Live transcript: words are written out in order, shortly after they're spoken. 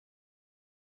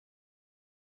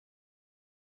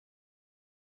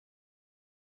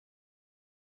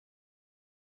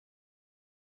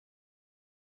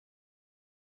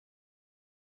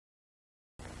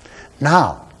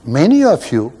Now, many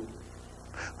of you,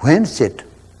 when sit,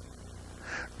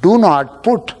 do not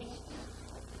put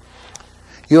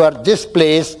this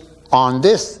place on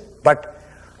this, but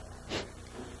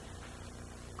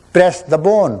press the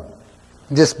bone,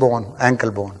 this bone,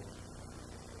 ankle bone.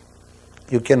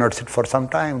 You cannot sit for some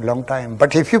time, long time.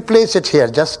 But if you place it here,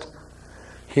 just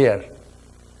here,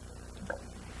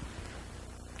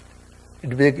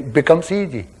 it becomes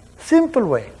easy. Simple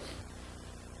way.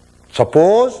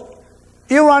 Suppose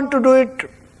you want to do it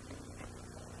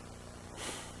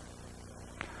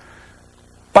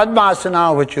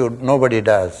Padmasana, which nobody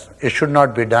does. It should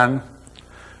not be done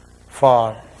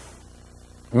for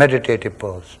meditative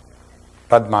pose.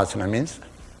 Padmasana means,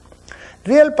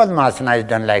 real Padmasana is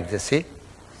done like this, see?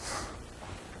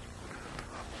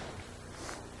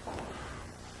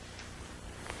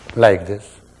 Like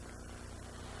this.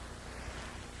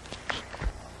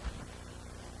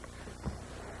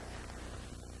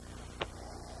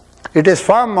 It is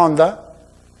firm on the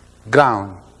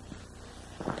ground.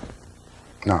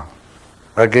 Now,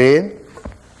 again,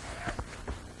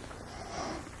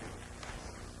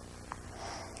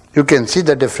 you can see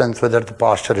the difference whether the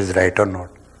posture is right or not.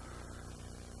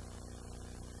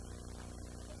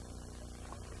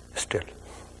 Still.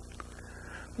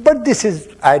 But this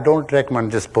is, I don't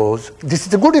recommend this pose. This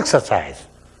is a good exercise.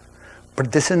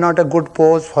 But this is not a good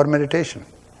pose for meditation.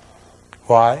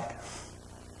 Why?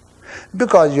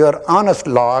 Because your honest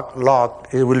lock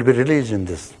will be released in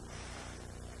this.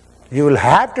 You will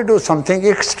have to do something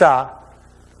extra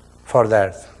for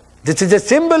that. This is a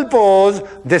simple pose.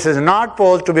 This is not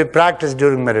pose to be practiced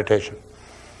during meditation.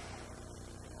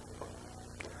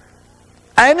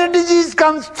 Any disease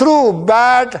comes through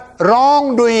bad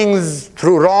wrongdoings,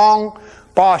 through wrong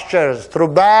postures,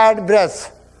 through bad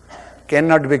breaths,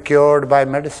 cannot be cured by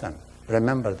medicine.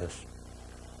 Remember this.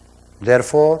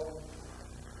 Therefore,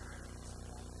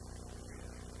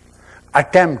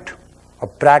 attempt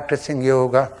of practicing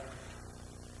yoga,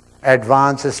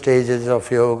 advanced stages of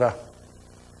yoga,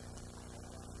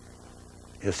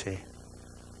 you see,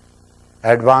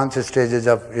 advanced stages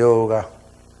of yoga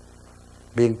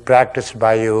being practiced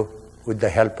by you with the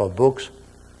help of books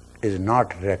is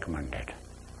not recommended.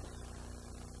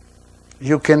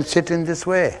 You can sit in this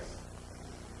way.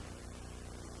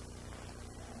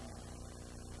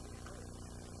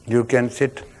 You can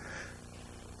sit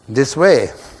this way.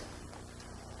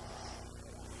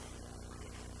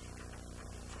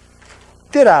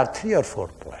 There are 3 or 4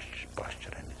 posture.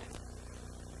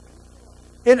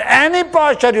 In any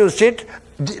posture you sit,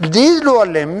 these lower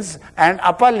limbs and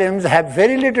upper limbs have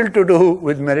very little to do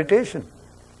with meditation.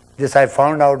 This I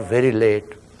found out very late,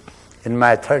 in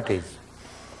my 30s,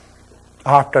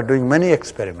 after doing many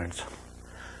experiments.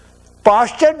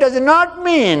 Posture does not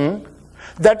mean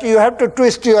that you have to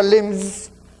twist your limbs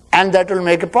and that will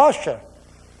make a posture.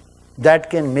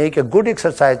 That can make a good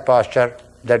exercise posture.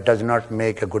 That does not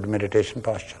make a good meditation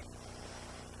posture.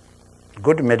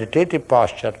 Good meditative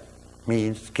posture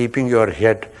means keeping your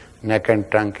head, neck and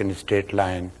trunk in a straight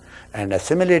line and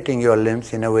assimilating your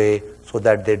limbs in a way so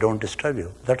that they don't disturb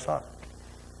you. That's all.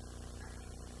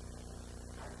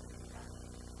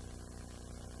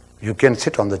 You can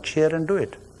sit on the chair and do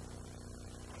it,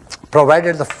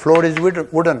 provided the floor is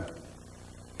wooden,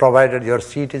 provided your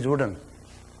seat is wooden.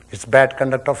 It's bad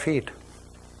conduct of feet.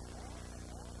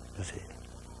 You see.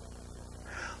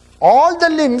 All the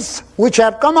limbs which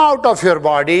have come out of your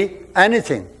body,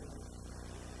 anything,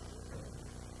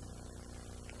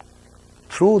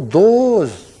 through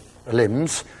those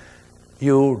limbs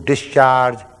you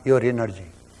discharge your energy.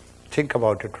 Think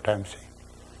about it, what I am saying.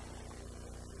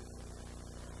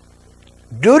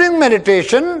 During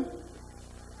meditation,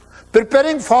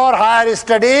 preparing for higher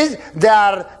studies,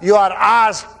 you are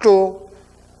asked to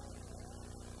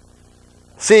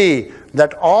see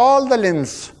that all the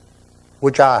limbs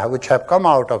which have come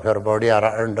out of your body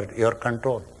are under your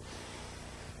control.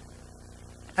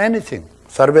 Anything,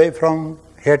 survey from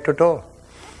head to toe.